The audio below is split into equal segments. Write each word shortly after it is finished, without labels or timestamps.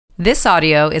This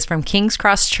audio is from King's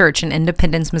Cross Church in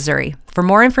Independence, Missouri. For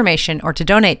more information or to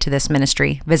donate to this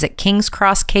ministry, visit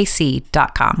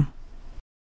kingscrosskc.com.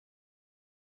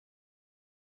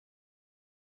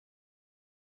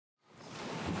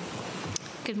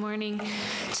 Good morning.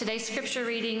 Today's scripture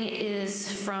reading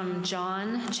is from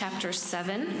John chapter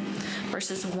 7,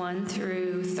 verses 1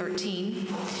 through 13.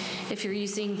 If you're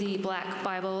using the Black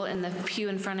Bible in the pew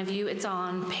in front of you, it's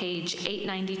on page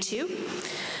 892.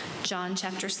 John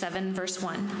chapter 7, verse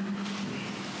 1.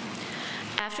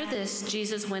 After this,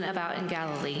 Jesus went about in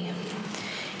Galilee.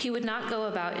 He would not go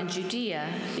about in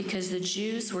Judea because the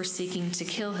Jews were seeking to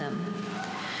kill him.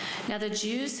 Now the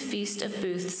Jews' feast of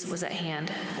booths was at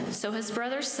hand. So his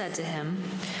brothers said to him,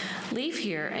 "Leave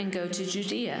here and go to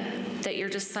Judea, that your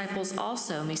disciples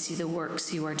also may see the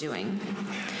works you are doing.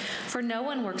 For no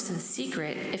one works in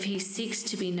secret if he seeks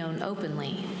to be known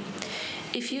openly.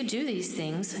 If you do these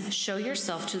things, show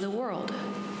yourself to the world."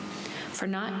 For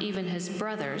not even his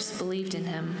brothers believed in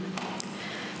him.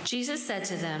 Jesus said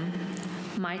to them,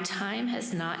 "My time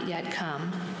has not yet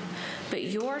come, but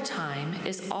your time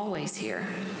is always here.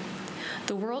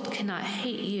 The world cannot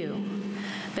hate you,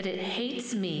 but it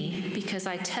hates me because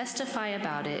I testify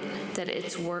about it that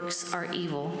its works are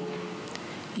evil.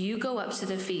 You go up to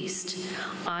the feast.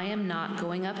 I am not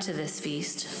going up to this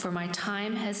feast, for my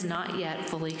time has not yet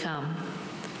fully come."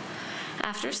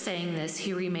 After saying this,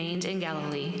 he remained in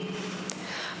Galilee.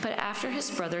 But after his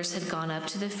brothers had gone up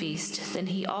to the feast, then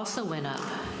he also went up,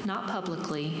 not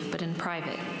publicly, but in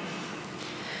private.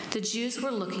 The Jews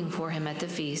were looking for him at the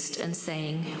feast and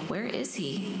saying, "Where is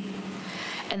he?"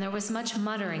 And there was much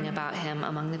muttering about him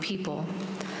among the people.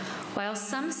 While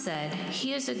some said,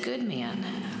 "He is a good man,"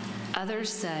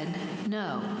 others said,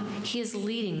 "No, he is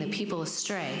leading the people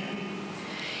astray."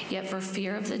 Yet for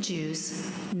fear of the Jews,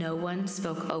 no one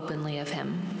spoke openly of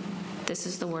him. This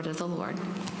is the word of the Lord.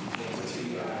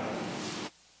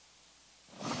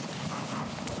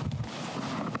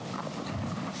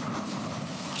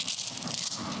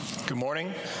 Good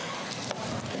morning.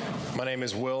 My name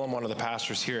is Will. I'm one of the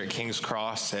pastors here at King's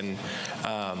Cross, and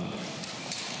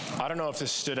I don't know if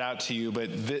this stood out to you, but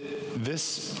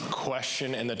this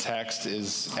question in the text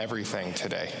is everything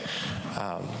today.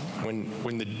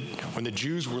 When the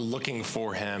Jews were looking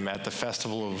for him at the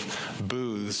Festival of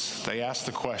Booths, they asked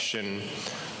the question,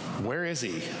 "Where is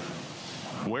he?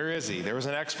 Where is he?" There was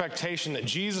an expectation that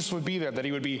Jesus would be there, that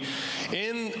he would be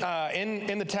in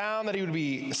the town, that he would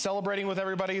be celebrating with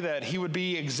everybody, that he would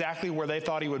be exactly where they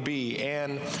thought he would be.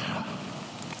 And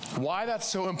why that's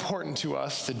so important to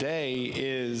us today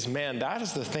is, man, that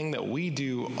is the thing that we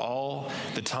do all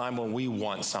the time when we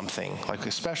want something, like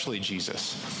especially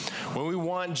Jesus. When we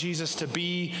want Jesus to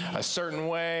be a certain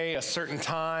way, a certain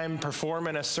time, perform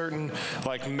in a certain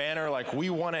manner, we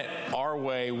want it our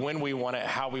way, when we want it,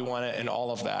 how we want it, and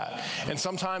all of that. And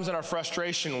sometimes in our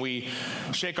frustration, we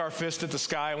shake our fist at the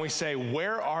sky and we say,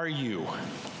 "Where are you?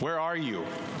 Where are you?"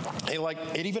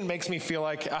 It even makes me feel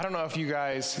like, I don't know if you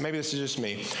guys, maybe this is just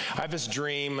me, I have this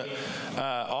dream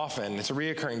often. It's a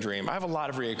reoccurring dream. I have a lot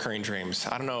of reoccurring dreams.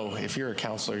 I don't know if you're a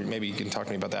counselor, maybe you can talk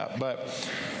to me about that. But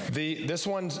this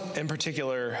one in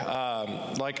particular,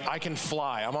 I can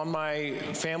fly. I'm on my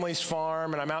family's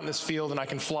farm and I'm out in this field and I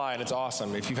can fly, and it's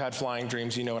awesome. If you've had flying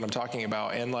dreams, you know what I'm talking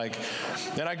about. And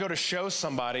then I go to show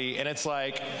somebody and it's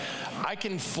I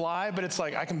can fly, but it's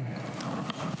I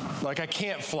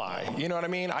can't fly. You know what I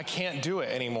mean? I can't do it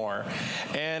anymore.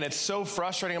 And it's so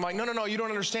frustrating. I'm like, no, you don't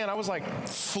understand. I was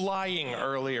flying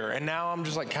earlier and now I'm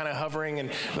just kind of hovering, and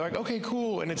they're like, "Okay,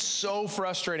 cool." And it's so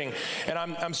frustrating. And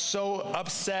I'm so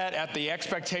upset at the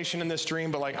expectation in this dream,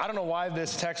 but I don't know why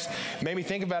this text made me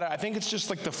think about it. I think it's just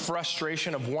the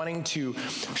frustration of wanting to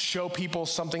show people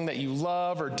something that you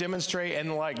love or demonstrate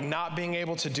and not being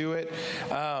able to do it.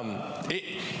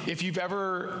 If you've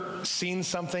ever seen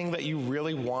something that you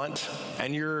really want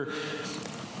and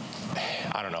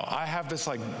I don't know. I have this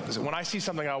when I see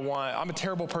something I want, I'm a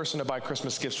terrible person to buy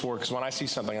Christmas gifts for, because when I see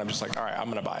something, I'm just all right,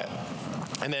 I'm going to buy it.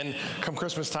 And then come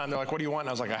Christmas time, they're like, "What do you want?" And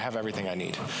I was like, "I have everything I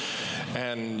need."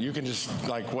 And you can just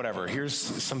whatever. Here's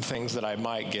some things that I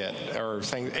might get, or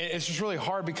things. It's just really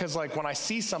hard because when I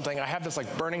see something, I have this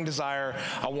burning desire.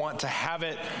 I want to have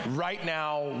it right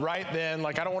now, right then.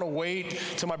 I don't want to wait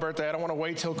till my birthday. I don't want to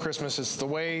wait till Christmas. It's the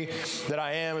way that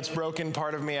I am. It's broken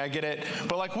part of me. I get it.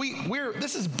 But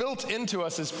this is built into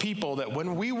us as people, that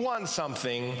when we want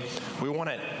something, we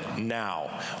want it now.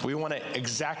 We want it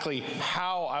exactly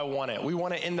how I want it. We want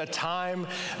want it in the time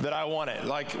that I want it.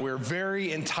 Like, we're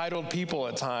very entitled people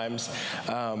at times.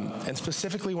 And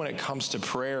specifically when it comes to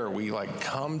prayer, we like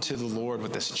come to the Lord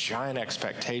with this giant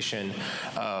expectation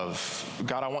of,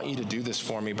 God, I want you to do this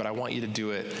for me, but I want you to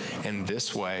do it in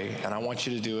this way. And I want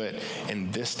you to do it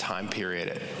in this time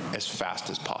period as fast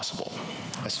as possible.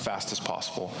 As fast as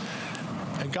possible.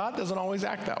 And God doesn't always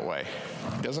act that way.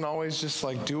 He doesn't always just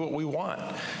like do what we want.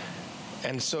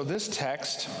 And so this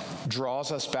text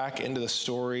draws us back into the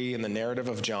story and the narrative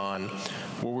of John,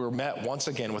 where we're met once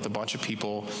again with a bunch of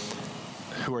people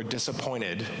who are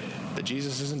disappointed that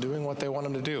Jesus isn't doing what they want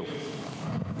him to do.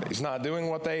 He's not doing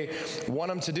what they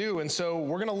want him to do. And so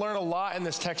we're going to learn a lot in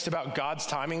this text about God's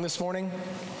timing this morning,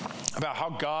 about how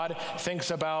God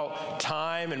thinks about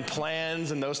time and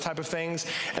plans and those type of things.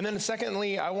 And then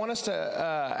secondly, I want us to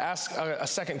ask a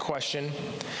second question.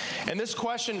 And this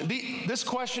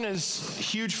question is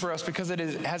huge for us because it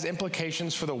has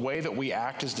implications for the way that we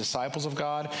act as disciples of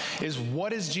God, is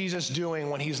what is Jesus doing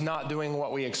when he's not doing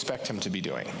what we expect him to be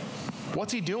doing?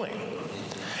 What's he doing?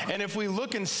 And if we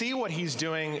look and see what he's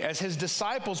doing as his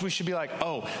disciples, we should be like,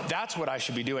 oh, that's what I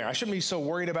should be doing. I shouldn't be so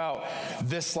worried about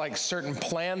this like certain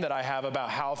plan that I have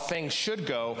about how things should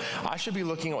go. I should be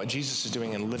looking at what Jesus is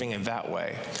doing and living in that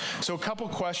way. So a couple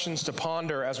questions to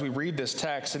ponder as we read this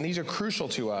text, and these are crucial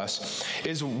to us,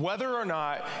 is whether or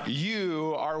not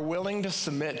you are willing to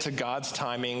submit to God's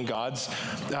timing, God's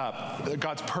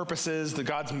purposes,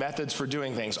 God's methods for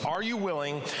doing things. Are you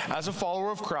willing, as a follower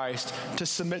of Christ, to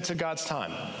submit to God's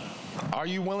time? Are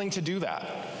you willing to do that?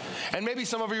 And maybe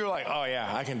some of you are like, oh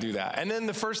yeah, I can do that. And then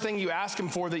the first thing you ask him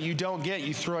for that you don't get,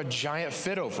 you throw a giant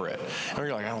fit over it. And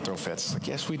you're like, I don't throw fits. It's like,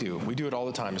 yes, we do. We do it all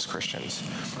the time as Christians.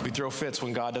 We throw fits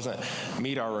when God doesn't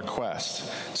meet our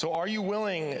request. So are you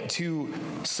willing to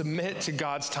submit to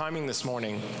God's timing this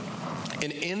morning?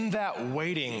 And in that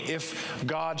waiting, if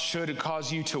God should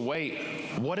cause you to wait,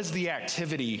 what is the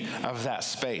activity of that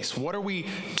space? What are we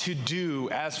to do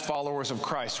as followers of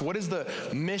Christ? What is the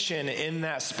mission in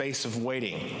that space of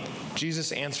waiting?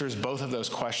 Jesus answers both of those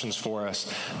questions for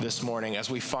us this morning as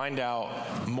we find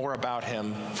out more about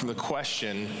him from the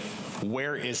question,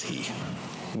 where is he?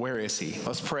 Where is he?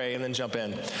 Let's pray and then jump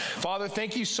in. Father,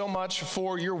 thank you so much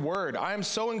for your word. I am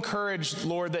so encouraged,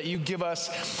 Lord, that you give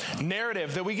us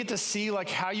narrative, that we get to see like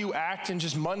how you act in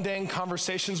just mundane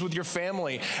conversations with your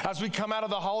family. As we come out of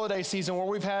the holiday season where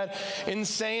we've had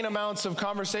insane amounts of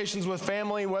conversations with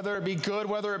family, whether it be good,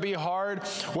 whether it be hard,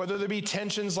 whether there be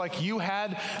tensions, like you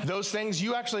had those things.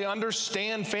 You actually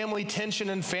understand family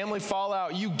tension and family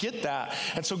fallout. You get that.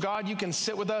 And so God, you can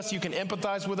sit with us, you can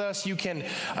empathize with us, you can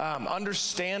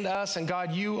understand us, and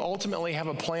God, you ultimately have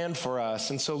a plan for us.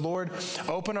 And so, Lord,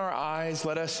 open our eyes.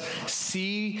 Let us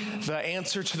see the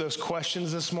answer to those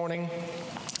questions this morning.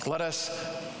 Let us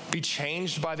be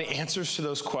changed by the answers to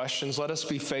those questions. Let us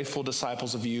be faithful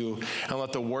disciples of you, and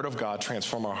let the word of God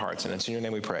transform our hearts. And it's in your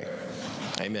name we pray.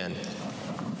 Amen.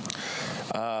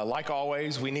 Like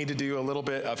always, we need to do a little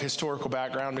bit of historical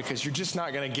background because you're just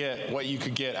not going to get what you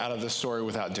could get out of this story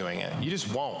without doing it. You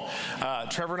just won't.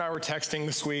 Trevor and I were texting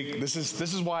this week. This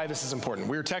is why this is important.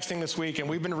 We were texting this week, and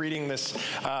we've been reading this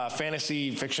fantasy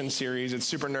fiction series. It's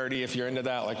super nerdy. If you're into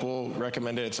that, like, we'll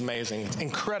recommend it. It's amazing. It's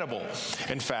incredible,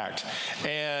 in fact.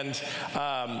 And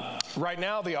right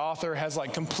now, the author has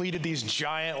like completed these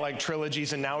giant like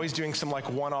trilogies, and now he's doing some like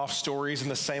one-off stories in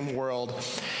the same world.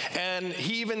 And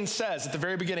he even says at the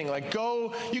very beginning, like,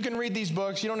 go, you can read these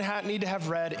books. You don't need to have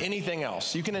read anything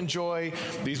else. You can enjoy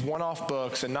these one-off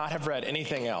books and not have read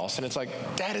anything else. And it's like,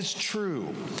 that is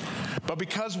true. But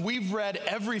because we've read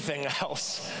everything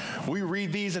else, we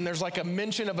read these and there's like a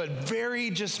mention of a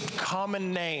very just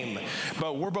common name.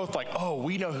 But we're both like, oh,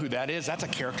 we know who that is. That's a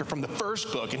character from the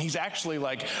first book. And he's actually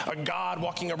like a god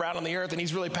walking around on the earth, and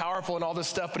he's really powerful and all this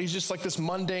stuff. But he's just like this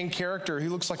mundane character. He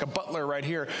looks like a butler right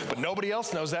here. But nobody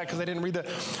else knows that because they didn't read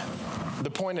the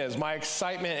point is, my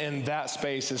excitement in that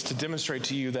space is to demonstrate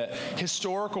to you that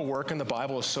historical work in the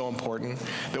Bible is so important,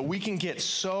 that we can get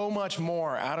so much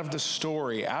more out of the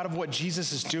story, out of what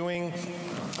Jesus is doing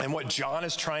and what John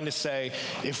is trying to say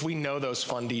if we know those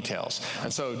fun details.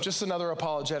 And so just another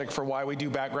apologetic for why we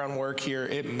do background work here.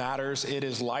 It matters. It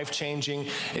is life-changing.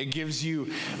 It gives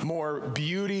you more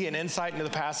beauty and insight into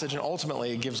the passage, and ultimately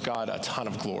it gives God a ton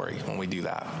of glory when we do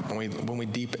that, when we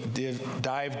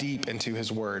dive deep into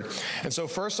his word. And And so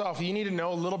first off, you need to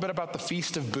know a little bit about the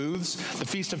Feast of Booths, the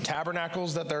Feast of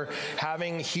Tabernacles that they're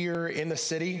having here in the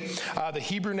city. The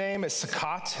Hebrew name is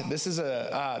Sukkot.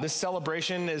 This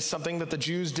celebration is something that the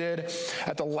Jews did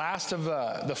at the last of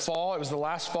the fall. It was the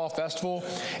last fall festival.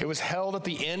 It was held at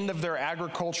the end of their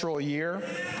agricultural year,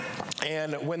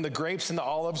 and when the grapes and the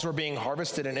olives were being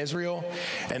harvested in Israel.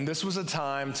 And this was a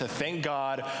time to thank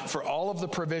God for all of the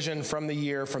provision from the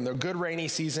year, from the good rainy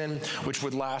season, which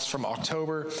would last from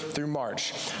October through March.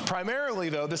 Primarily,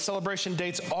 though, this celebration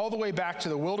dates all the way back to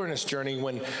the wilderness journey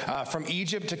when from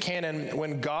Egypt to Canaan,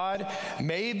 when God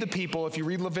made the people, if you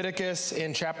read Leviticus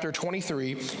in chapter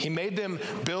 23, he made them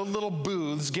build little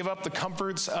booths, give up the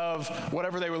comforts of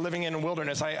whatever they were living in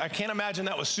wilderness. I can't imagine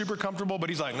that was super comfortable, but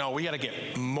he's like, no, we got to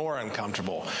get more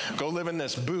uncomfortable. Go live in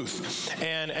this booth.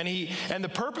 And the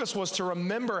purpose was to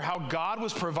remember how God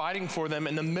was providing for them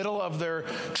in the middle of their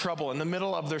trouble, in the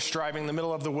middle of their striving, in the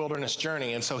middle of the wilderness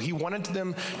journey. And so he wanted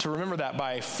them to remember that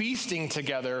by feasting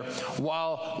together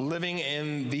while living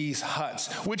in these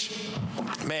huts, which,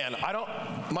 man, I don't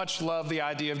much love the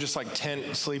idea of just like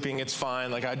tent sleeping. It's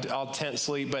fine. Like I'll tent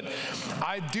sleep. But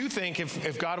I do think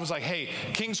if God was like, hey,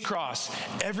 King's Cross,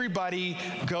 everybody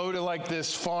go to like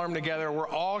this farm together. We're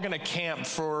all going to camp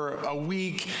for a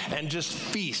week and just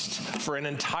feast for an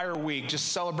entire week,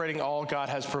 just celebrating all God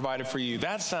has provided for you.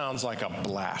 That sounds like a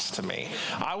blast to me.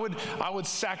 I would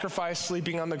sacrifice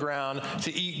sleeping on the ground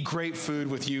to eat great food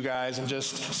with you guys and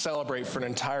just celebrate for an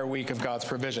entire week of God's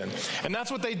provision. And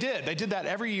that's what they did. They did that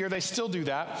every year. They still do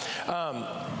that.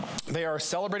 They are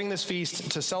celebrating this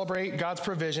feast to celebrate God's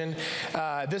provision.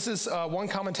 This is one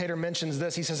commentator mentions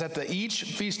this. He says, at each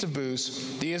Feast of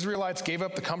Booths, the Israelites gave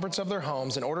up the comforts of their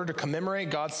homes in order to commemorate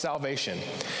God's salvation.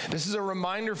 This is a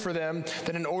reminder for them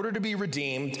that in order to be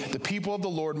redeemed, the people of the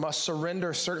Lord must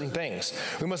surrender certain things.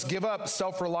 We must give up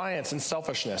self-reliance and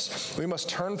selfishness. We must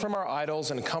turn from our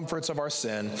idols and comforts of our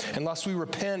sin. Unless we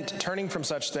repent, turning from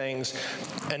such things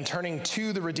and turning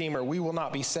to the Redeemer, we will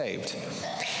not be saved.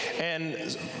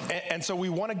 And so we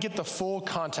want to get the full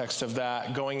context of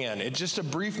that going in. It's just a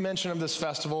brief mention of this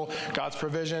festival, God's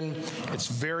provision. It's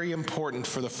very important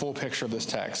for the full picture of this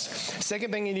text.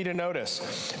 Second thing you need to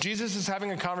notice, Jesus is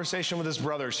having a conversation with his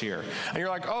brothers here. And you're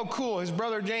like, oh, cool, his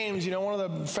brother James, one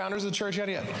of the founders of the church,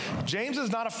 yada, yada. James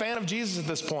is not a fan of Jesus at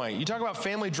this point. You talk about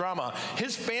family drama.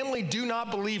 His family do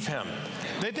not believe him.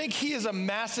 They think he is a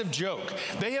massive joke.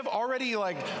 They have already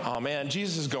oh man,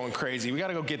 Jesus is going crazy. We got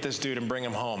to go get this dude and bring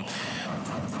him home.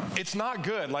 It's not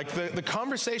good. Like the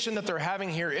conversation that they're having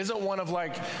here isn't one of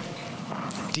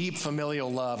deep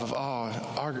familial love of,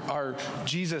 our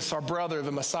Jesus, our brother,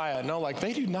 the Messiah. No,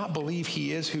 they do not believe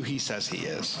he is who he says he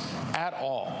is at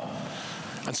all.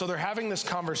 And so they're having this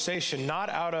conversation not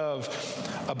out of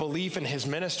a belief in his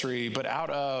ministry, but out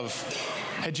of,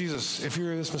 hey, Jesus, if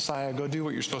you're this Messiah, go do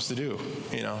what you're supposed to do.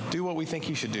 Do what we think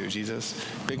you should do, Jesus,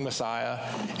 big Messiah.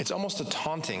 It's almost a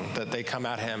taunting that they come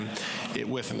at him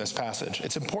with in this passage.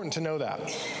 It's important to know that.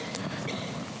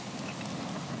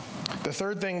 The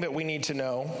third thing that we need to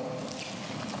know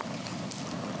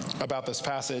about this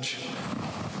passage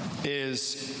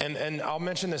is, and I'll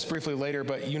mention this briefly later,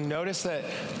 but you notice that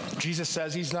Jesus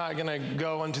says he's not going to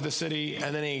go into the city,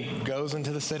 and then he goes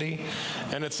into the city.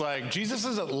 And it's like, Jesus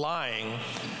isn't lying.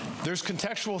 There's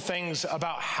contextual things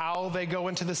about how they go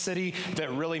into the city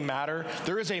that really matter.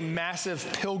 There is a massive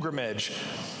pilgrimage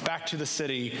back to the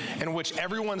city in which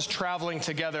everyone's traveling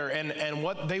together. And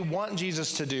what they want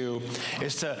Jesus to do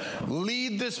is to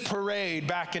lead this parade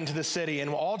back into the city.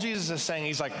 And all Jesus is saying,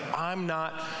 he's like, I'm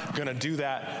not going to do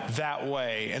that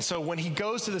way. And so when he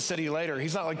goes to the city later,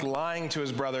 he's not lying to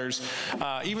his brothers,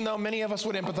 even though many of us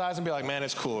would empathize and be like, man,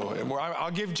 it's cool. I'll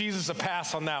give Jesus a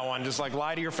pass on that one. Just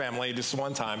lie to your family just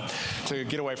one time to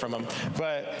get away from him.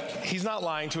 But he's not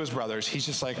lying to his brothers. He's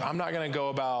just like, I'm not going to go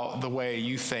about the way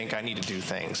you think I need to do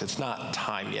things. It's not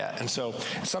time yet. And so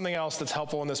something else that's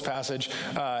helpful in this passage,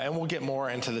 and we'll get more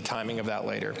into the timing of that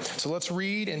later. So let's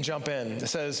read and jump in. It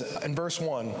says in verse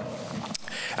 1,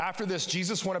 after this,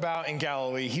 Jesus went about in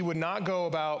Galilee. He would not go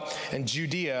about in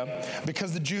Judea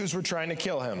because the Jews were trying to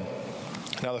kill him.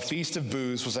 Now the Feast of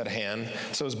Booths was at hand,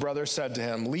 so his brothers said to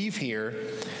him, leave here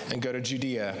and go to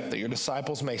Judea, that your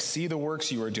disciples may see the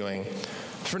works you are doing.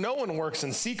 For no one works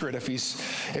in secret if he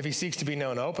seeks to be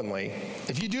known openly.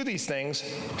 If you do these things,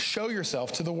 show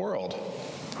yourself to the world.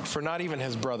 For not even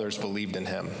his brothers believed in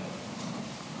him.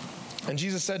 And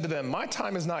Jesus said to them, my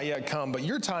time is not yet come, but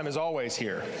your time is always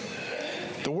here.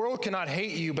 The world cannot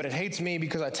hate you, but it hates me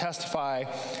because I testify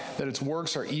that its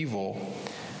works are evil.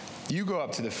 You go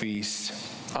up to the feast.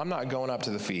 I'm not going up to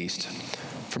the feast,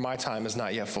 for my time has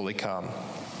not yet fully come.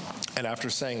 And after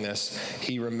saying this,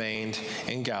 he remained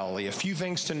in Galilee. A few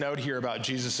things to note here about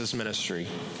Jesus' ministry.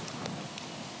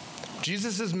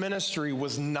 Jesus' ministry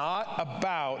was not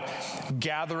about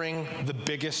gathering the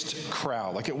biggest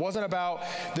crowd. Like, it wasn't about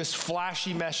this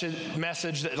flashy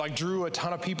message that like drew a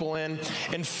ton of people in.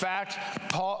 In fact,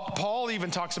 Paul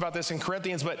even talks about this in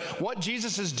Corinthians, but what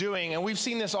Jesus is doing, and we've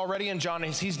seen this already in John,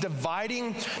 is he's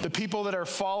dividing the people that are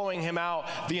following him out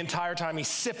the entire time. He's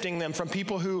sifting them from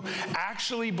people who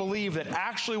actually believe, that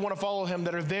actually want to follow him,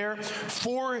 that are there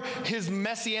for his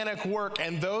messianic work,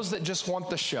 and those that just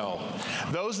want the show.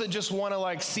 Those that just want to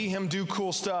like see him do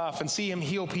cool stuff and see him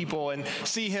heal people and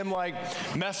see him like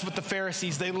mess with the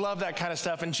Pharisees. They love that kind of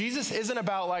stuff. And Jesus isn't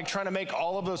about like trying to make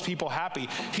all of those people happy.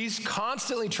 He's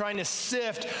constantly trying to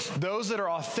sift those that are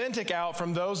authentic out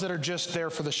from those that are just there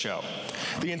for the show.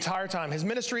 The entire time. His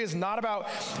ministry is not about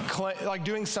like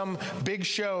doing some big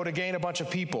show to gain a bunch of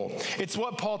people. It's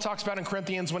what Paul talks about in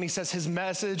Corinthians when he says his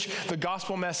message, the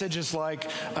gospel message, is like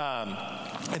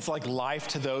it's like life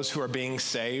to those who are being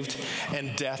saved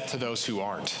and death to those who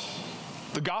aren't.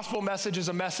 The gospel message is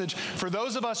a message for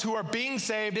those of us who are being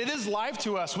saved. It is life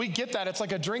to us. We get that. It's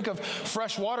like a drink of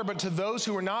fresh water, but to those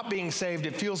who are not being saved,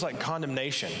 it feels like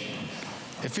condemnation.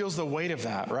 It feels the weight of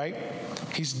that, right?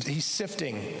 He's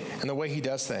sifting in the way he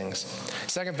does things.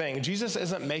 Second thing, Jesus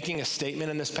isn't making a statement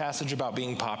in this passage about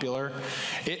being popular.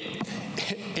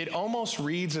 It almost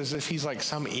reads as if he's like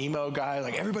some emo guy,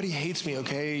 like everybody hates me,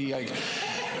 okay? Like,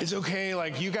 it's okay,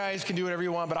 like you guys can do whatever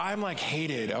you want, but I'm like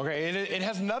hated, okay? It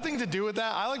has nothing to do with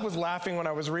that. I like was laughing when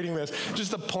I was reading this.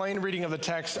 Just the plain reading of the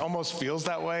text almost feels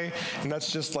that way, and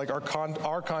that's just like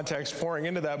our context pouring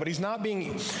into that. But he's not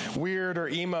being weird or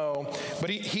emo,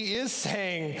 but he is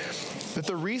saying that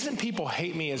the reason people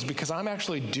hate me is because I'm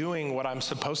actually doing what I'm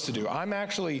supposed to do. I'm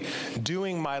actually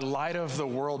doing my light of the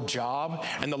world job,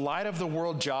 and the light of the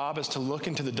world job is to look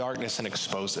into the darkness and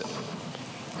expose it.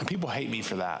 And people hate me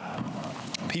for that.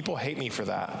 People hate me for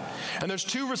that. And there's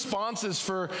two responses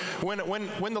for when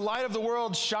the light of the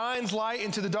world shines light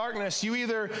into the darkness. You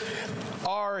either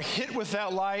are hit with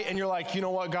that light and you're like, you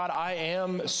know what, God, I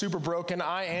am super broken.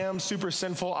 I am super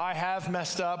sinful. I have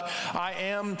messed up. I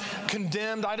am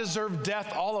condemned. I deserve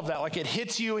death, all of that. Like it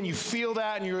hits you and you feel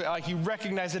that and you're like, you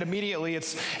recognize it immediately.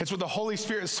 It's what the Holy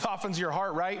Spirit softens your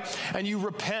heart, right? And you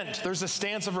repent. There's a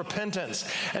stance of repentance.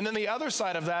 And then the other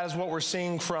side of that is what we're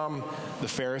seeing from the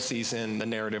Pharisees in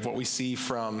the narrative, what we see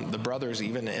from the brothers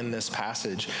even in this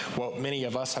passage. What many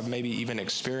of us have maybe even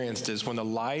experienced is when the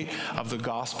light of the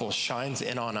gospel shines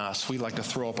in on us, we like to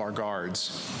throw up our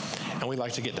guards and we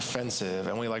like to get defensive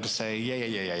and we like to say,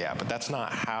 yeah, but that's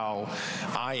not how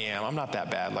I am. I'm not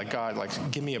that bad. Like, God, like,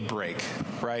 give me a break,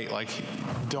 right? Like,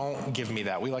 don't give me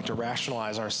that. We like to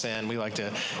rationalize our sin. We like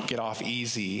to get off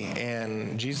easy.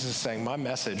 And Jesus is saying, my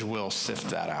message will sift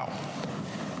that out.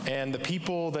 And the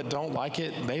people that don't like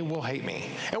it, they will hate me.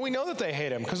 And we know that they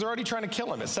hate him because they're already trying to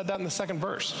kill him. It said that in the second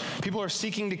verse. People are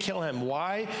seeking to kill him.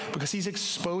 Why? Because he's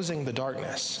exposing the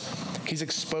darkness. He's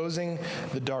exposing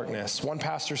the darkness. One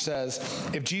pastor says,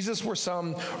 if Jesus were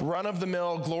some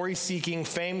run-of-the-mill, glory-seeking,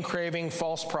 fame-craving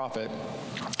false prophet,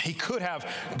 he could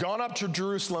have gone up to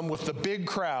Jerusalem with the big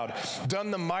crowd,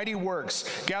 done the mighty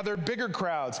works, gathered bigger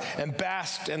crowds, and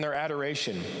basked in their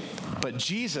adoration. But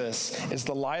Jesus is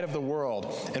the light of the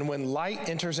world. And when light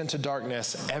enters into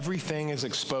darkness, everything is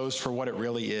exposed for what it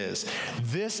really is.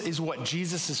 This is what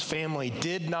Jesus' family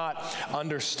did not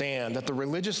understand, that the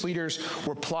religious leaders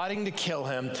were plotting to kill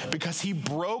him because he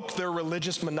broke their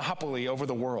religious monopoly over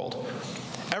the world.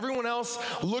 Everyone else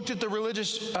looked at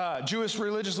the Jewish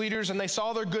religious leaders and they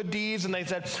saw their good deeds and they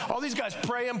said, oh, these guys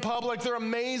pray in public. They're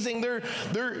amazing. They're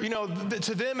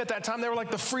to them at that time, they were like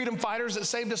the freedom fighters that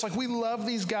saved us. Like, we love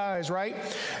these guys, right?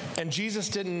 And Jesus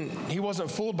he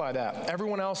wasn't fooled by that.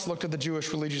 Everyone else looked at the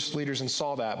Jewish religious leaders and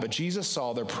saw that, but Jesus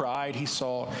saw their pride. He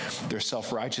saw their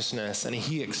self-righteousness and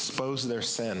he exposed their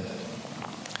sin.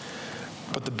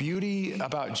 But the beauty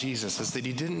about Jesus is that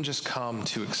he didn't just come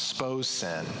to expose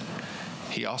sin.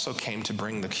 He also came to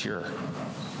bring the cure.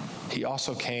 He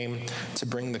also came to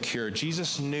bring the cure.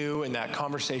 Jesus knew in that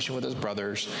conversation with his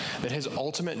brothers that his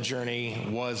ultimate journey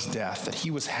was death, that he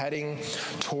was heading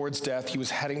towards death. He was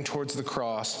heading towards the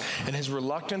cross. And his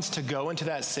reluctance to go into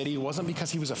that city wasn't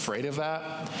because he was afraid of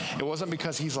that. It wasn't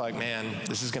because he's like, man,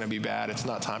 this is going to be bad. It's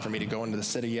not time for me to go into the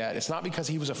city yet. It's not because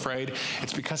he was afraid.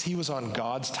 It's because he was on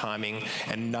God's timing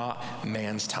and not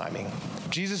man's timing.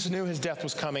 Jesus knew his death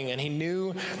was coming, and he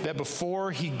knew that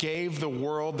before he gave the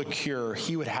world the cure,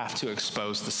 he would have to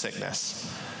expose the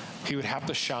sickness. He would have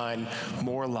to shine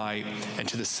more light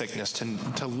into the sickness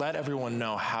to let everyone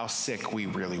know how sick we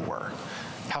really were.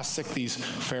 how sick these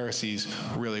Pharisees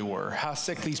really were, how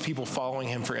sick these people following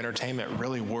him for entertainment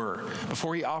really were.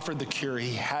 Before he offered the cure,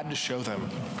 he had to show them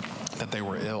that they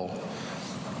were ill.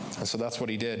 And so that's what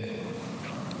he did.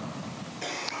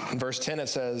 In verse 10 it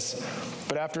says,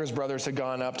 "But after his brothers had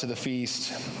gone up to the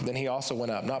feast, then he also went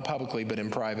up, not publicly but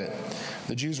in private.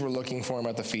 The Jews were looking for him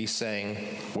at the feast, saying,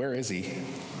 'Where is he?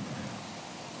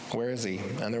 Where is he?'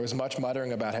 And there was much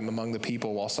muttering about him among the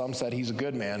people, while some said, 'He's a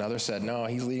good man.' Others said, 'No,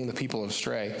 he's leading the people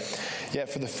astray.' Yet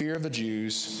for the fear of the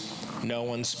Jews, no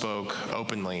one spoke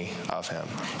openly of him."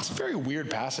 It's a very weird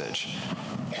passage.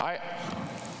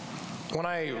 When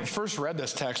I first read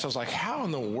this text, I was like, how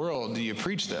in the world do you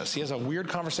preach this? He has a weird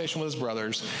conversation with his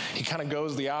brothers. He kind of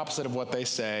goes the opposite of what they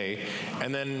say.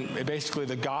 And then basically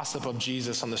the gossip of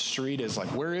Jesus on the street is like,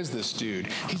 where is this dude?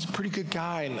 He's a pretty good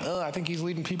guy, and I think he's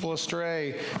leading people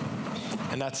astray.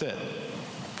 And that's it.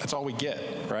 That's all we get,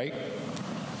 right?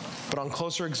 But on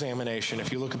closer examination,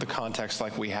 if you look at the context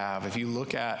like we have, if you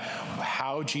look at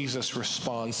how Jesus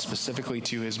responds specifically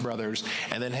to his brothers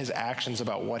and then his actions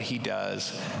about what he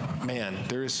does, man,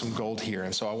 there is some gold here.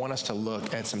 And so I want us to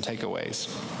look at some takeaways.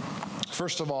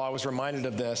 First of all, I was reminded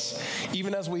of this,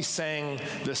 even as we sang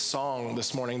this song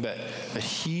this morning, that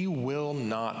he will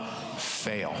not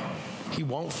fail. He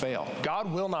won't fail. God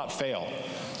will not fail.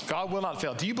 God will not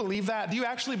fail. Do you believe that? Do you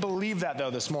actually believe that,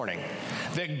 though, this morning?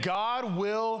 That God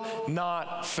will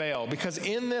not fail? Because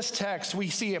in this text, we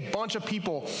see a bunch of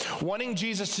people wanting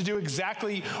Jesus to do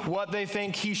exactly what they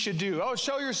think he should do. Oh,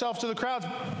 show yourself to the crowd,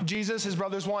 Jesus, his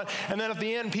brothers want. And then at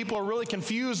the end, people are really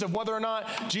confused of whether or not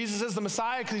Jesus is the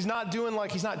Messiah, because he's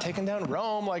not taking down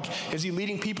Rome. Like, is he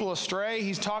leading people astray?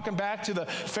 He's talking back to the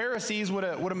Pharisees. Would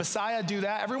a Messiah do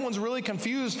that? Everyone's really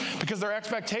confused because their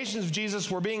expectations of Jesus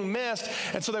were being missed.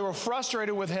 And so they were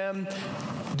frustrated with him.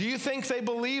 Do you think they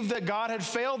believed that God had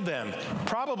failed them?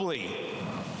 Probably.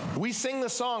 We sing the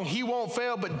song, he won't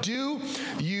fail, but do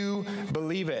you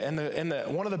believe it? And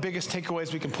one of the biggest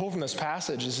takeaways we can pull from this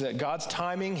passage is that God's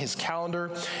timing, his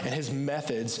calendar, and his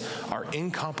methods are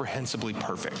incomprehensibly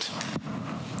perfect.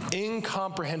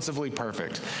 Incomprehensibly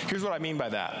perfect. Here's what I mean by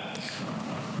that.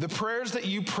 The prayers that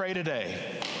you pray today,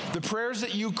 the prayers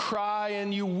that you cry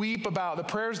and you weep about, the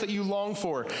prayers that you long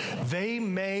for, they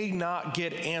may not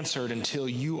get answered until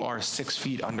you are 6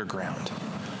 feet underground.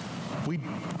 We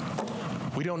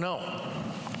don't know.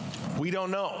 We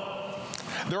don't know.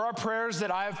 There are prayers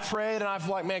that I've prayed and I've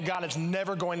like, man, God is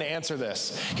never going to answer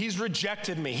this. He's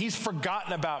rejected me. He's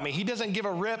forgotten about me. He doesn't give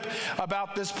a rip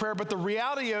about this prayer. But the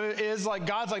reality of it is, like,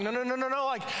 God's like, no.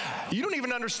 Like, you don't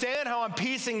even understand how I'm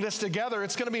piecing this together.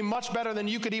 It's going to be much better than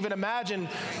you could even imagine.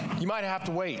 You might have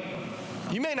to wait.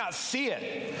 You may not see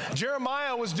it.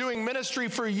 Jeremiah was doing ministry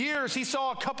for years. He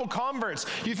saw a couple converts.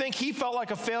 You think he felt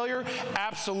like a failure?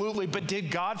 Absolutely. But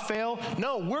did God fail?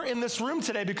 No, we're in this room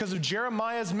today because of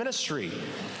Jeremiah's ministry.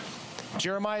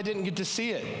 Jeremiah didn't get to see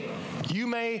it. You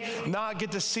may not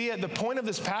get to see it. The point of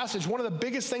this passage, one of the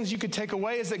biggest things you could take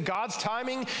away is that God's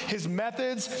timing, his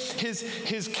methods,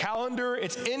 his calendar,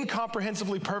 it's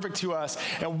incomprehensibly perfect to us.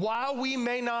 And while we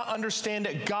may not understand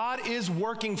it, God is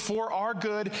working for our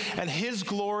good and his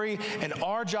glory, and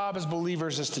our job as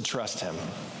believers is to trust him.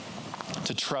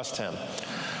 To trust him.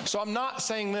 So I'm not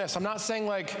saying this. I'm not saying,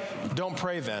 like, don't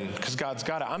pray then, because God's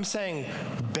got it. I'm saying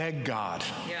beg God.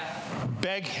 Yeah.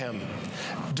 Beg him.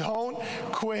 Don't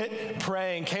quit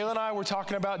praying. Kayla and I were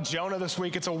talking about Jonah this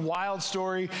week. It's a wild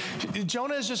story.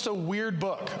 Jonah is just a weird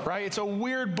book, right? It's a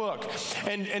weird book.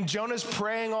 And Jonah's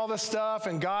praying all this stuff,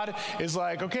 and God is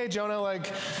like, okay, Jonah,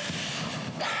 like,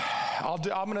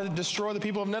 I'm going to destroy the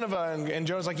people of Nineveh. And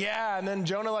Jonah's like, yeah. And then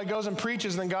Jonah like goes and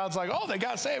preaches. And then God's like, oh, they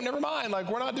got saved. Never mind. Like,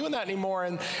 we're not doing that anymore.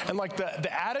 And like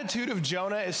the attitude of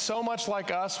Jonah is so much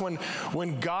like us.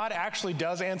 When God actually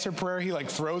does answer prayer, he like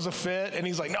throws a fit. And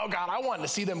he's like, no, God, I want to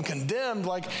see them condemned.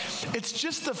 Like, it's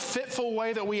just the fitful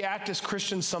way that we act as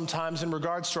Christians sometimes in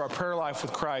regards to our prayer life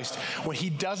with Christ. When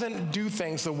he doesn't do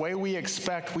things the way we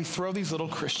expect, we throw these little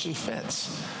Christian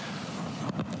fits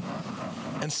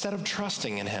instead of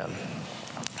trusting in him.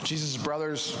 Jesus'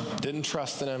 brothers didn't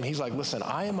trust in him. He's like, listen,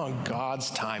 I am on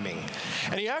God's timing.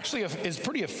 And he actually is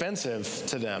pretty offensive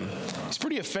to them. He's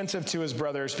pretty offensive to his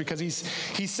brothers because he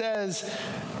says,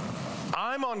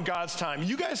 I'm on God's time.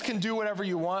 You guys can do whatever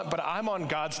you want, but I'm on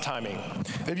God's timing.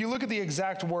 If you look at the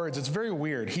exact words, it's very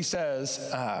weird. He says,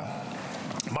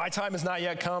 my time has not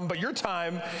yet come, but your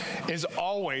time is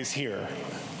always here.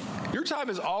 Your time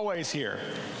is always here.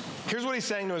 Here's what he's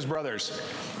saying to his brothers.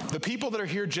 The people that are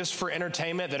here just for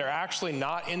entertainment, that are actually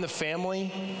not in the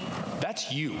family,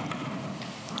 that's you.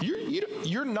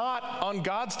 you're not on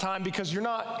God's time because you're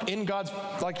not in God's,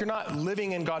 like you're not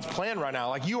living in God's plan right now.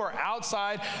 Like you are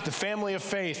outside the family of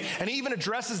faith. And he even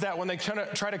addresses that when they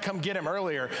try to come get him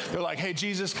earlier. They're like, hey,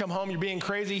 Jesus, come home. You're being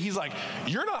crazy. He's like,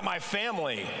 you're not my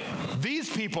family. These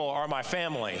people are my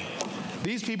family.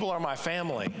 These people are my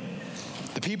family.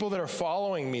 The people that are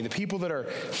following me, the people that are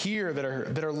here,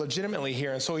 that are legitimately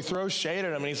here. And so he throws shade at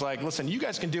him and he's like, listen, you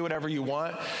guys can do whatever you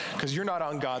want because you're not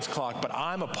on God's clock, but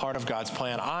I'm a part of God's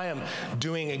plan. I am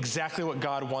doing exactly what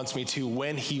God wants me to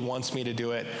when he wants me to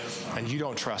do it, and you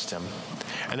don't trust him.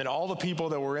 And then all the people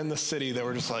that were in the city that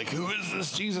were just like, who is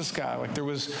this Jesus guy? Like there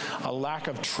was a lack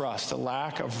of trust, a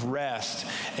lack of rest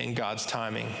in God's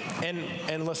timing.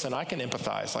 And listen, I can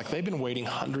empathize. Like they've been waiting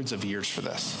hundreds of years for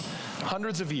this.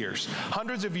 Hundreds of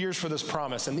years for this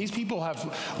promise. And these people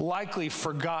have likely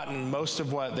forgotten most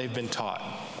of what they've been taught.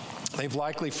 They've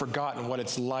likely forgotten what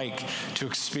it's like to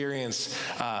experience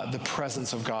the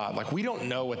presence of God. Like we don't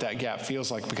know what that gap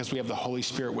feels like because we have the Holy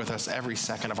Spirit with us every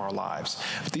second of our lives.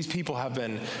 But these people have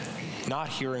been not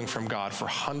hearing from God for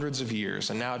hundreds of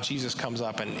years. And now Jesus comes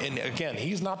up and again,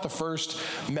 he's not the first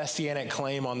messianic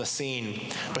claim on the scene,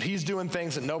 but he's doing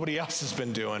things that nobody else has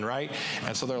been doing, right?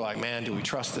 And so they're like, man, do we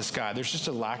trust this guy? There's just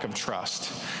a lack of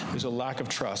trust. There's a lack of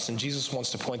trust. And Jesus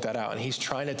wants to point that out. And he's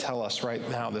trying to tell us right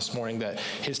now this morning that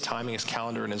his timing, his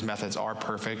calendar, and his methods are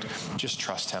perfect. Just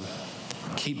trust him.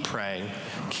 Keep praying,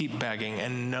 keep begging,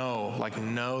 and know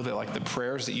that like the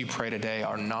prayers that you pray today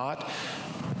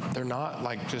they're not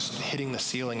like just hitting the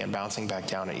ceiling and bouncing back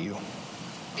down at you.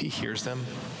 He hears them.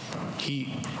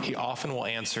 He often will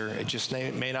answer. It just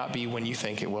may not be when you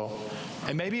think it will.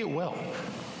 And maybe it will.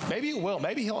 Maybe it will.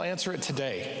 Maybe he'll answer it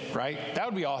today, right? That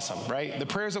would be awesome, right? The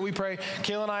prayers that we pray,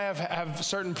 Kayla and I have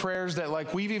certain prayers that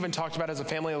like we've even talked about as a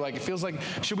family, like it feels like,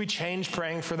 should we change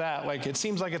praying for that? Like it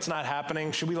seems like it's not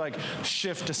happening. Should we like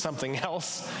shift to something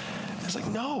else? It's like,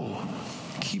 no.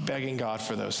 Keep begging God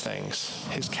for those things.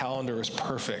 His calendar is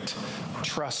perfect.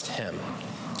 Trust him.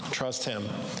 Trust him.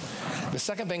 The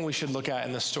second thing we should look at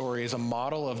in this story is a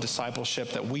model of discipleship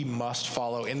that we must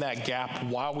follow in that gap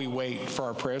while we wait for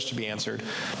our prayers to be answered.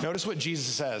 Notice what Jesus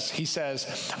says. He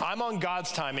says, I'm on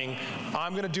God's timing.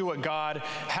 I'm going to do what God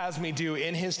has me do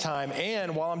in his time.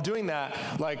 And while I'm doing that,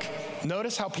 like,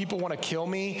 notice how people want to kill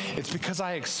me. It's because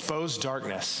I expose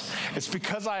darkness. It's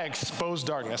because I expose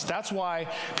darkness. That's why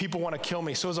people want to kill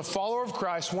me. So as a follower of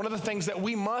Christ, one of the things that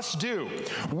we must do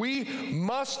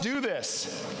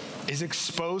this, is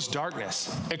expose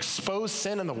darkness, expose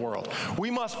sin in the world.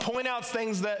 We must point out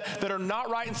things that are not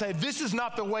right and say, this is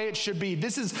not the way it should be.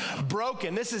 This is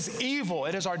broken. This is evil.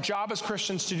 It is our job as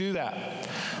Christians to do that.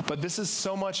 But this is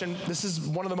so much, and this is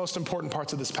one of the most important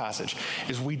parts of this passage,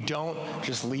 is we don't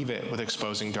just leave it with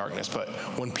exposing darkness. But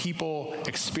when people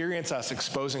experience us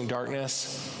exposing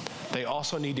darkness, they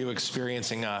also need to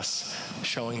experiencing us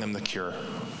showing them the cure.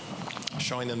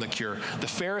 Showing them the cure. The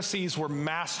Pharisees were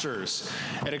masters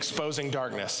at exposing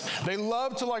darkness. They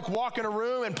loved to like walk in a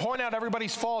room and point out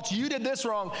everybody's faults. You did this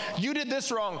wrong. You did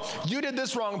this wrong. You did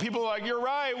this wrong. People were like, you're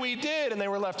right, we did. And they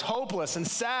were left hopeless and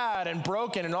sad and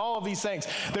broken and all of these things.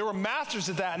 They were masters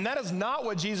at that. And that is not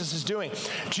what Jesus is doing.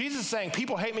 Jesus is saying,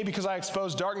 people hate me because I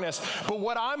expose darkness. But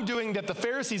what I'm doing that the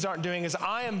Pharisees aren't doing is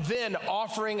I am then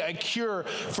offering a cure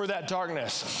for that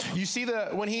darkness. You see the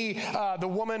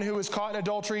woman who was caught in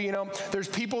adultery, you know, there's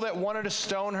people that wanted to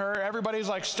stone her. Everybody's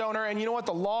like, stone her. And you know what?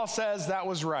 The law says that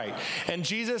was right. And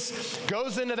Jesus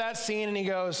goes into that scene and he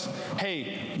goes,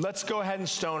 hey, let's go ahead and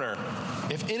stone her.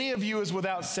 If any of you is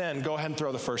without sin, go ahead and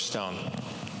throw the first stone.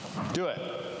 Do it.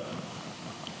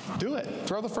 Do it.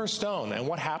 Throw the first stone. And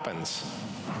what happens?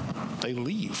 They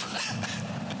leave.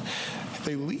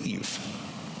 They leave.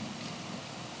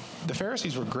 The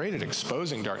Pharisees were great at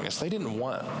exposing darkness. They didn't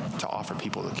want to offer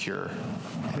people the cure.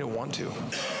 They didn't want to.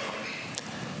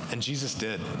 And Jesus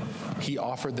did. He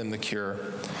offered them the cure.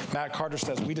 Matt Carter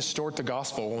says, we distort the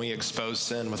gospel when we expose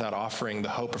sin without offering the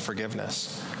hope of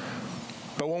forgiveness.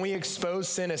 But when we expose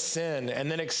sin as sin and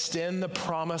then extend the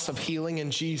promise of healing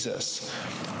in Jesus,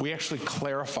 we actually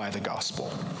clarify the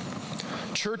gospel.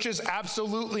 Churches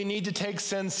absolutely need to take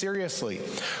sin seriously.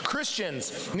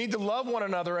 Christians need to love one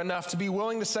another enough to be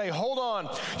willing to say, hold on,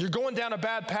 you're going down a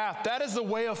bad path. That is the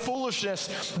way of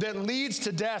foolishness that leads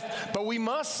to death. But we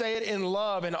must say it in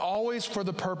love and always for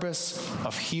the purpose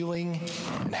of healing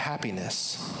and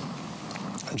happiness.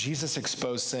 Jesus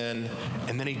exposed sin,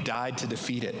 and then he died to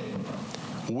defeat it.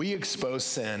 We expose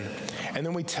sin, and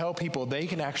then we tell people they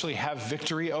can actually have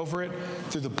victory over it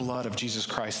through the blood of Jesus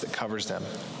Christ that covers them.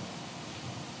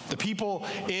 The people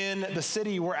in the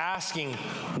city were asking,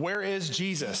 where is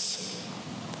Jesus?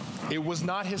 It was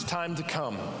not his time to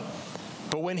come.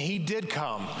 But when he did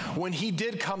come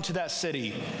to that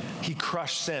city, he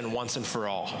crushed sin once and for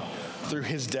all through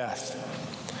his death.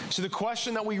 So the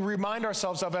question that we remind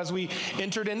ourselves of as we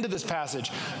entered into this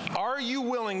passage, are you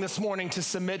willing this morning to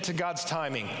submit to God's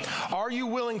timing? Are you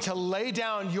willing to lay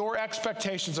down your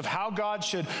expectations of how God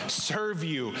should serve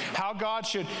you, how God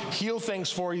should heal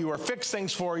things for you or fix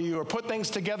things for you or put things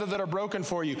together that are broken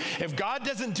for you? If God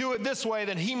doesn't do it this way,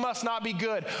 then he must not be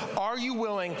good. Are you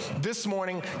willing this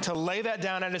morning to lay that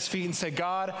down at his feet and say,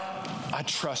 God, I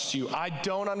trust you. I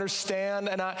don't understand,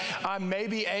 and I may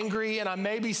be angry and I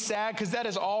may be sad, because that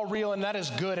is all real and that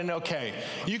is good and okay.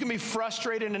 You can be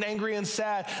frustrated and angry and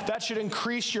sad. That should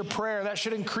increase your prayer. That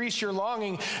should increase your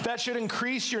longing. That should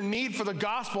increase your need for the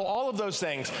gospel, all of those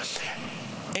things.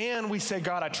 And we say,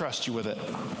 God, I trust you with it.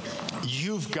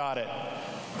 You've got it.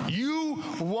 You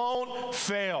won't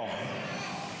fail.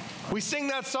 We sing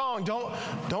that song,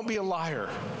 don't be a liar.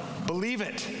 Believe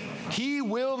it. He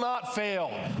will not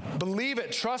fail. Believe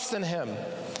it. Trust in him.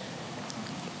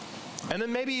 And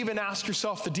then maybe even ask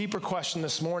yourself the deeper question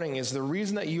this morning, is the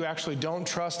reason that you actually don't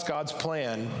trust God's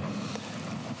plan,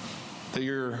 that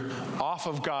you're off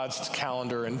of God's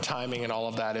calendar and timing and all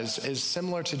of that, is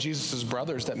similar to Jesus'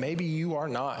 brothers, that maybe you are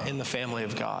not in the family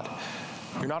of God.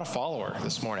 You're not a follower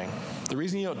this morning. The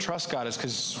reason you don't trust God is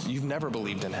because you've never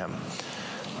believed in him.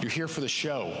 You're here for the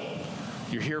show.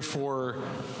 You're here for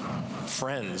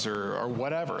friends or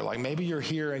whatever. Like maybe you're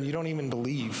here and you don't even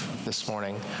believe this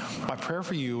morning. My prayer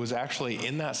for you was actually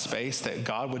in that space that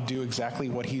God would do exactly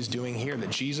what he's doing here,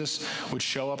 that Jesus would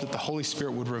show up, that the Holy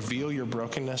Spirit would reveal your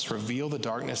brokenness, reveal the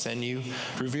darkness in you,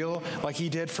 reveal, like he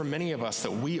did for many of us,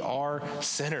 that we are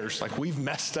sinners, like we've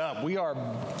messed up. We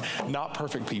are not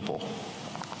perfect people.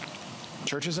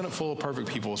 Church isn't full of perfect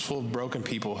people. It's full of broken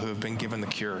people who have been given the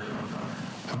cure.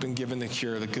 Have been given the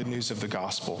cure, the good news of the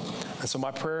gospel. And so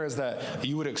my prayer is that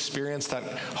you would experience that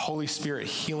Holy Spirit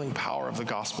healing power of the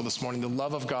gospel this morning, the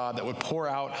love of God that would pour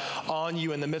out on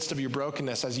you in the midst of your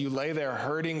brokenness as you lay there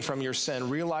hurting from your sin,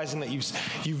 realizing that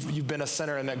you've been a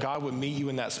sinner, and that God would meet you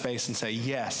in that space and say,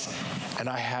 yes, and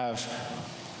I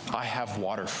have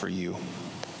water for you.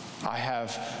 I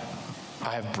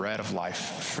have bread of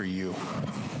life for you.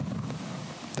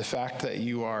 The fact that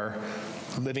you are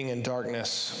living in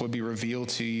darkness would be revealed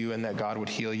to you, and that God would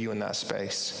heal you in that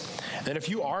space. And if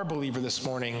you are a believer this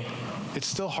morning, it's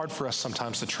still hard for us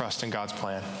sometimes to trust in God's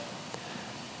plan.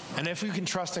 And if we can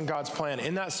trust in God's plan,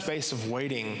 in that space of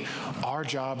waiting, our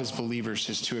job as believers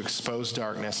is to expose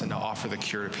darkness and to offer the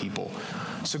cure to people.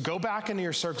 So go back into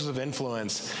your circles of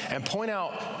influence and point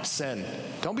out sin.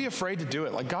 Don't be afraid to do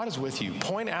it. Like, God is with you.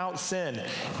 Point out sin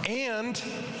and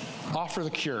offer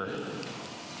the cure.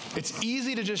 It's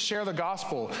easy to just share the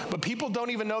gospel, but people don't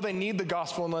even know they need the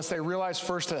gospel unless they realize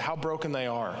first how broken they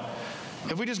are.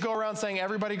 If we just go around saying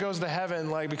everybody goes to heaven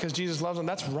like because Jesus loves them,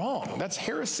 that's wrong. That's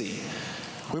heresy.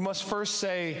 We must first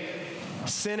say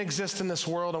sin exists in this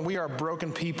world and we are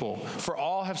broken people. For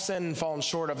all have sinned and fallen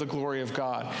short of the glory of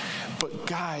God. But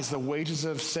guys, the wages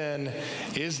of sin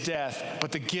is death,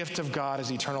 but the gift of God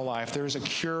is eternal life. There is a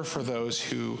cure for those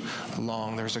who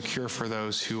long. There's a cure for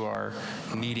those who are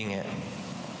needing it.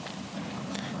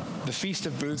 The Feast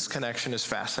of Booths connection is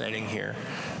fascinating here,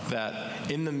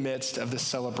 that in the midst of the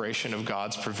celebration of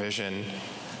God's provision,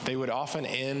 they would often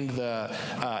end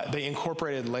they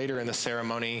incorporated later in the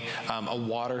ceremony a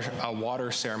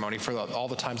water ceremony for all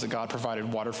the times that God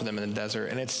provided water for them in the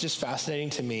desert. And it's just fascinating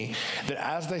to me that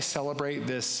as they celebrate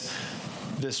this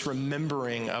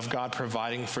remembering of God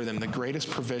providing for them, the greatest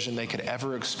provision they could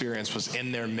ever experience was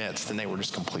in their midst, and they were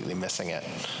just completely missing it.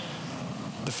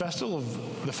 The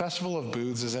Festival of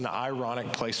Booths is an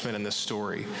ironic placement in this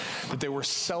story, that they were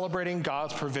celebrating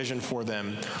God's provision for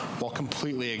them while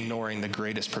completely ignoring the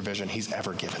greatest provision he's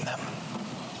ever given them.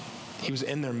 He was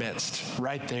in their midst,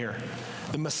 right there.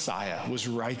 The Messiah was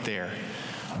right there.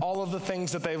 All of the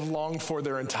things that they've longed for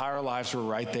their entire lives were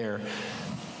right there.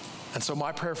 And so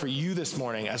my prayer for you this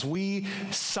morning, as we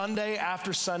Sunday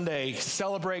after Sunday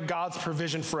celebrate God's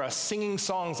provision for us, singing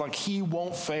songs like He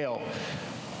Won't Fail,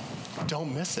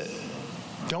 don't miss it.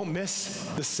 Don't miss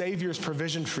the Savior's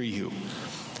provision for you.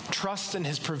 Trust in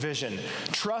his provision.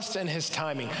 Trust in his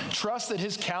timing. Trust that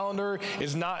his calendar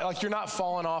is not, like, you're not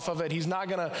falling off of it. He's not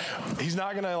gonna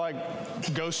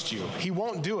like ghost you. He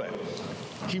won't do it.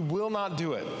 He will not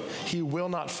do it. He will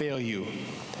not fail you.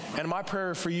 And my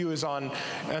prayer for you is on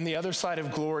the other side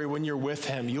of glory, when you're with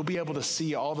him, you'll be able to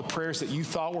see all the prayers that you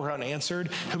thought were unanswered.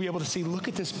 He'll be able to see, look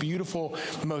at this beautiful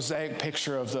mosaic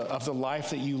picture of the life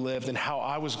that you lived and how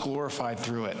I was glorified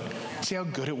through it. See how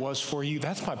good it was for you?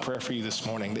 That's my prayer for you this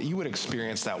morning, that you would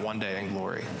experience that one day in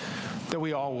glory, that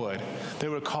we all would.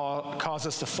 That would cause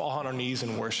us to fall on our knees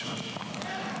and worship.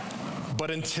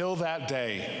 But until that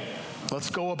day, let's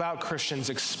go about,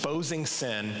 Christians, exposing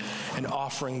sin and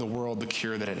offering the world the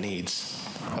cure that it needs.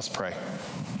 Let's pray.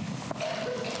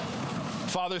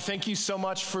 Father, thank you so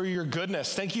much for your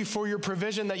goodness. Thank you for your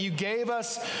provision that you gave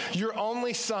us your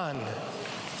only Son.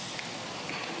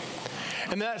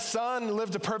 And that Son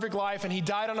lived a perfect life, and he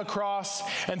died on a cross,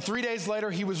 and 3 days later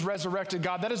he was resurrected.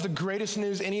 God, that is the greatest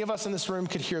news any of us in this room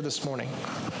could hear this morning.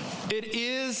 It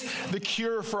is the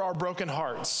cure for our broken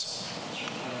hearts.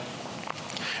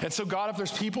 And so, God, if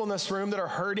there's people in this room that are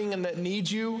hurting and that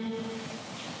need you,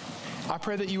 I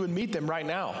pray that you would meet them right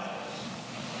now.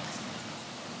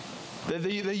 That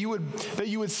you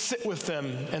would sit with them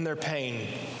in their pain.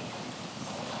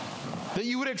 That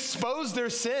you would expose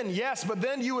their sin, yes, but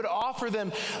then you would offer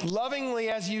them lovingly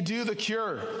as you do the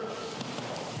cure.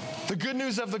 The good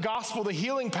news of the gospel, the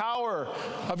healing power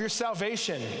of your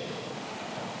salvation.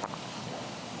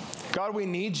 God, we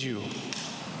need you.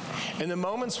 In the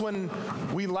moments when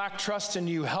we lack trust in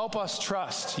you, help us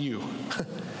trust you.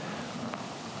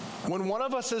 When one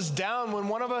of us is down, when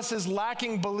one of us is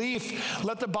lacking belief,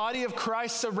 let the body of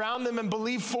Christ surround them and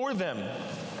believe for them.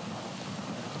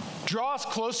 Draw us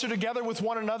closer together with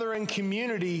one another in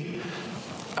community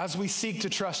as we seek to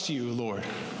trust you, Lord.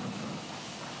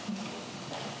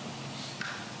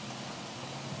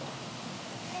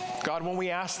 God, when we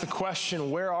ask the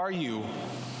question, where are you?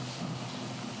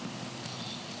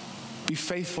 Be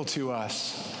faithful to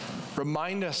us.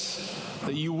 Remind us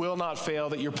that you will not fail,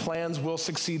 that your plans will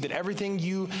succeed, that everything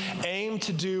you aim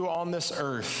to do on this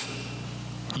earth,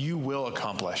 you will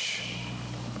accomplish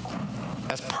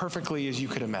as perfectly as you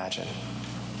could imagine.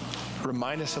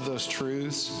 Remind us of those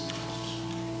truths.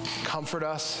 Comfort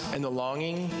us in the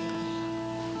longing.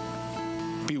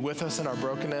 Be with us in our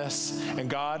brokenness. And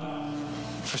God,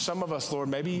 for some of us, Lord,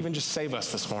 maybe even just save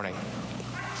us this morning.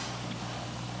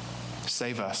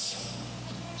 Save us.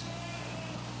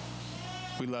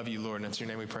 We love you, Lord, and it's in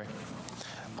your name we pray.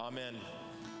 Amen.